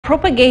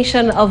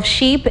Propagation of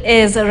sheep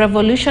is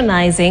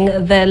revolutionizing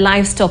the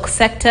livestock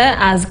sector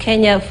as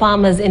Kenya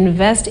farmers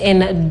invest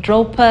in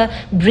Dorper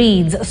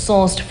breeds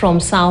sourced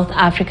from South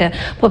Africa.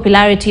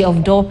 Popularity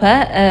of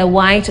Dorper,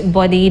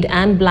 white-bodied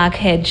and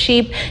black-haired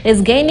sheep,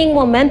 is gaining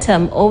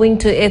momentum owing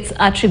to its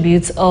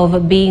attributes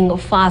of being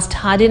fast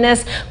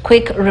hardiness,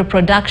 quick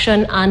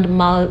reproduction and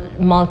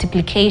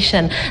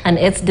multiplication, and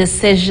its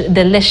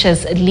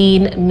delicious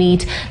lean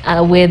meat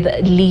with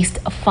least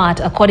fat.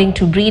 According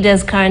to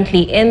breeders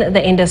currently in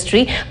the industry,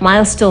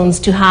 milestones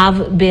to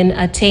have been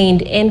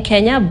attained in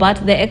Kenya, but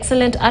the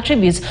excellent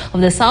attributes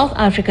of the South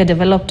Africa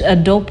developed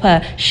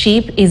Dorper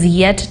sheep is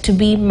yet to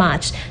be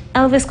matched.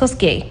 Elvis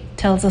Kosgei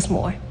tells us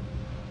more.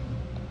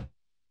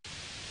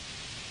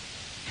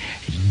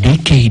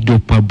 DK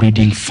Dorper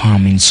breeding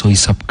farm in Soy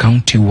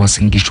sub-county,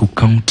 Uasin Gishu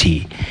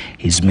County,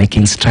 is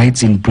making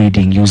strides in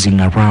breeding using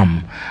a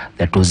ram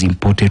that was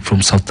imported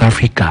from South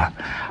Africa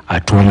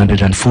at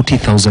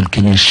 140,000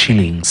 Kenyan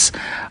shillings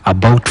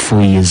about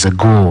 4 years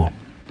ago.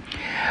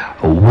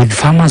 With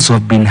farmers who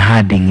have been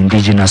herding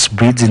indigenous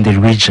breeds in the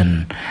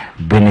region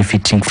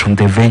benefiting from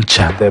the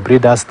venture. The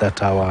breeders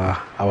that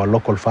our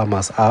local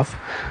farmers have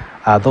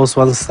are those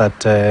ones that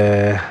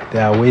they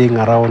are weighing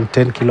around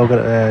 10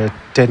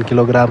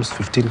 kilograms,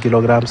 15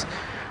 kilograms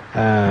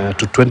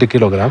to 20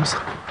 kilograms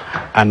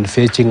and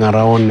fetching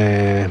around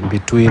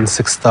between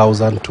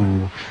 6,000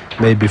 to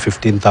maybe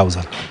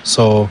 15,000.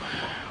 So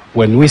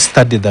when we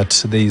study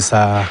that there is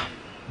a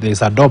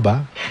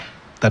Dorper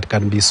that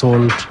can be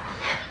sold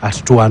at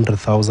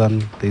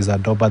 200,000, there is a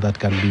Dorper that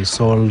can be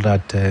sold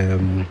at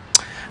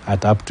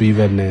up to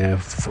even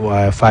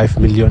 5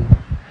 million,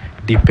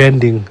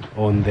 depending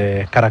on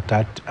the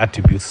character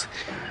attributes.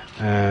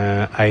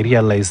 I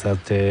realized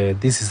that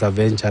this is a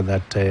venture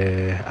that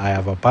I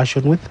have a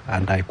passion with,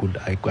 and I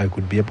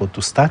could be able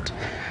to start.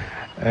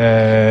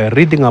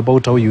 Reading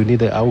about how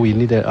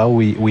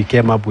we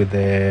came up with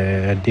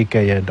the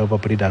DK Dorper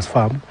Breeders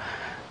Farm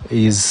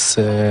is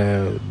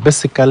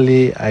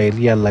basically I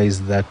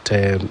realized that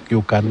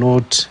you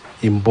cannot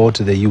import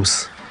the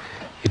use.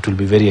 It will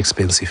be very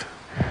expensive.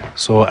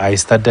 So I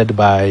started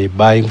by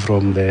buying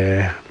from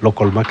the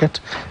local market,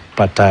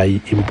 but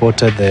I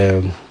imported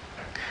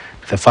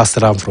the first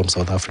ram from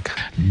South Africa.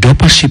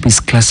 Dorper sheep is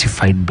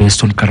classified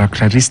based on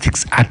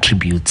characteristics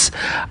attributes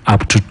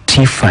up to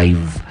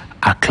T5,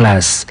 a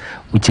class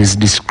which is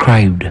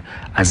described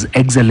as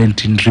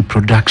excellent in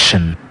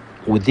reproduction.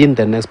 Within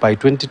the next, by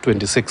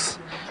 2026,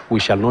 we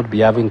shall not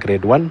be having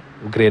grade 1,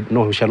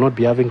 we shall not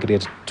be having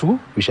grade 2,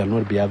 we shall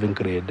not be having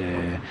grade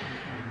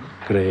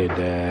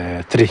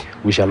 3,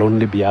 we shall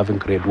only be having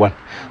grade 1.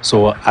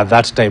 So at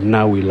that time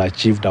now we'll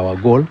achieved our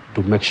goal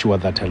to make sure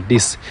that at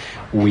least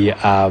we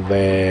have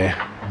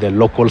the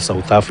local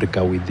South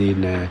Africa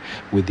within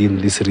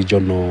this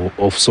region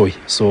of soy.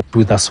 So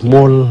with a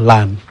small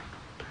land,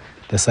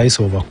 the size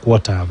of a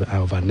quarter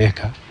of an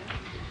acre,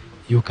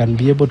 you can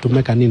be able to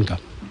make an income.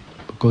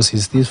 Because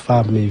it's this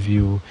farm, if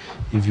you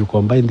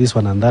combine this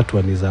one and that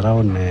one is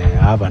around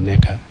half an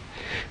acre,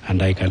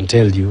 and I can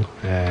tell you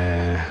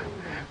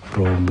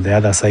from the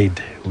other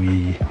side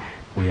we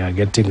are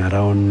getting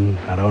around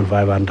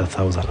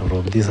 500,000.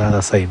 From this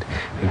other side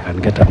we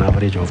can get an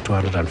average of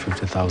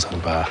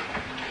 250,000 per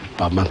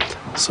month.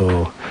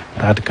 So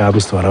that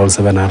comes to around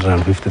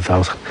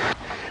 750,000.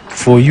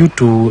 For you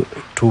to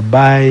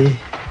buy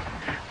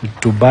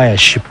a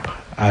sheep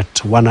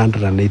at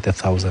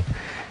 180,000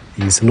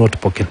 is not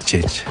pocket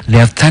change. They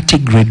have 30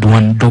 grade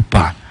 1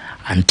 Dorper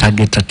and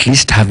target at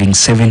least having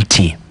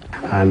 70.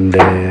 And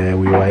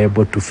we were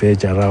able to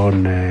fetch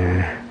around,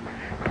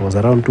 it was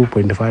around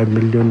 2.5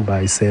 million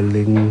by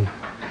selling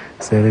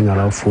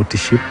around 40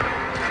 sheep.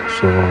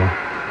 So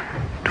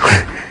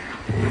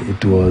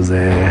it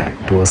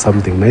was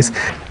something nice.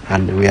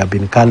 And we have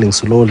been culling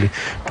slowly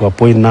to a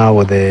point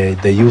now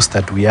the use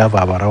that we have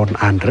are around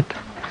 100.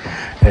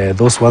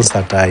 Those ones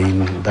that are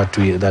in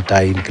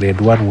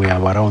grade 1, we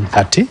have around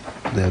 30.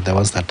 The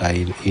ones that are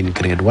in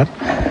grade 1,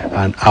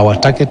 and our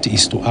target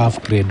is to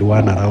have grade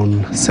 1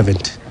 around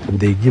 70. When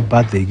they give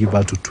birth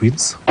to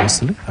twins,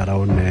 mostly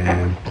around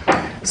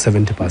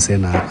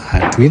 70%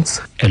 are twins.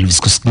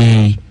 Elvis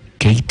Kosgei,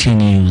 KT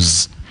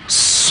News,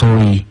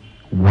 Soy,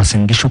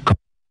 Uasin Gishu.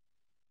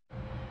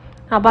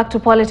 Now back to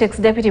politics.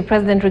 Deputy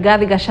President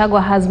Rigathi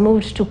Gachagua has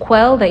moved to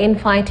quell the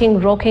infighting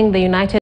rocking the United